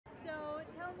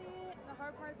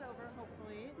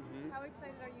How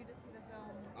excited are you to see the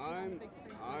film?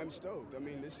 I'm stoked. I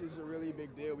mean, this is a really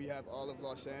big deal. We have all of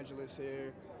Los Angeles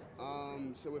here,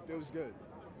 so it feels good.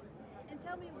 And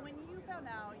tell me, when you found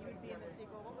out you would be in the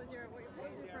sequel, what was your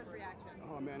first reaction?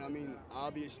 Oh man, I mean,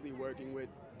 obviously working with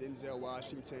Denzel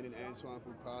Washington and Antoine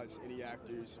Fuqua is any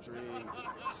actor's dream.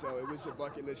 So it was a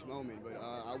bucket list moment, but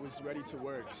I was ready to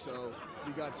work. So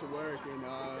we got to work, and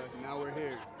now we're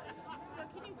here. So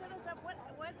can you set us up? What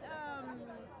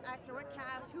actor, what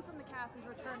cast, who from the cast is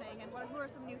returning, and who are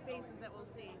some new faces that we'll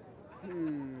see?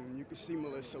 You can see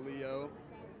Melissa Leo,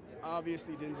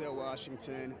 obviously Denzel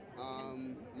Washington,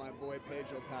 my boy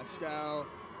Pedro Pascal,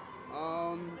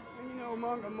 you know,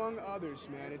 among others,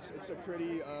 man. It's a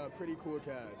pretty cool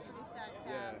cast.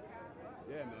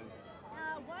 Yeah, man.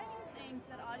 Why do you think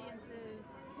that audiences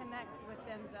connect with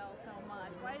Denzel so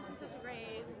much? Why is he such a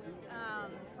great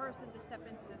person to step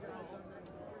into this role?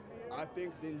 I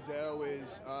think Denzel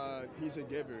is he's a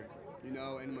giver, you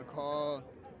know, and McCall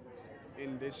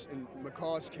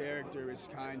McCall's character is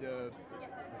kind of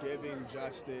giving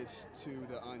justice to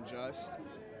the unjust.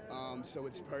 So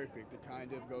it's perfect. It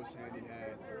kind of goes hand in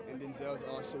hand. And Denzel's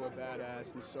also a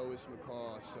badass, and so is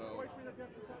McCall. So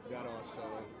that also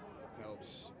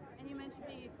helps. And you mentioned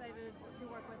being excited to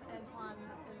work with Antoine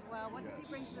as well. What does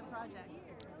he bring to the project?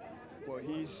 Well,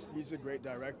 he's a great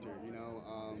director, you know.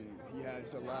 He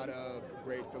has a lot of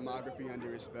great filmography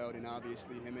under his belt, and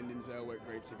obviously him and Denzel work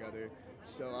great together.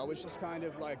 So I was just kind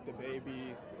of like the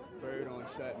baby bird on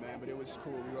set, man, but it was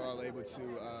cool. We were all able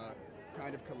to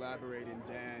kind of collaborate and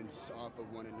dance off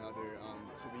of one another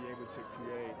to be able to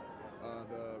create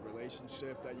the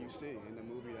relationship that you see in the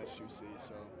movie that you see.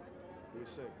 So it was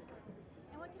sick.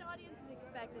 And what can audiences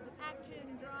expect? Is it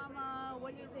action, drama?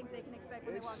 What do you think they can expect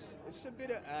when they watch it? It's a bit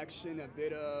of action, a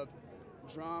bit of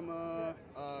drama.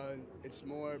 It's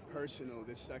more personal.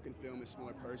 This second film is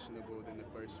more personable than the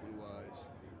first one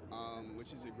was,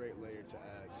 which is a great layer to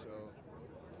add. So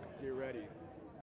get ready.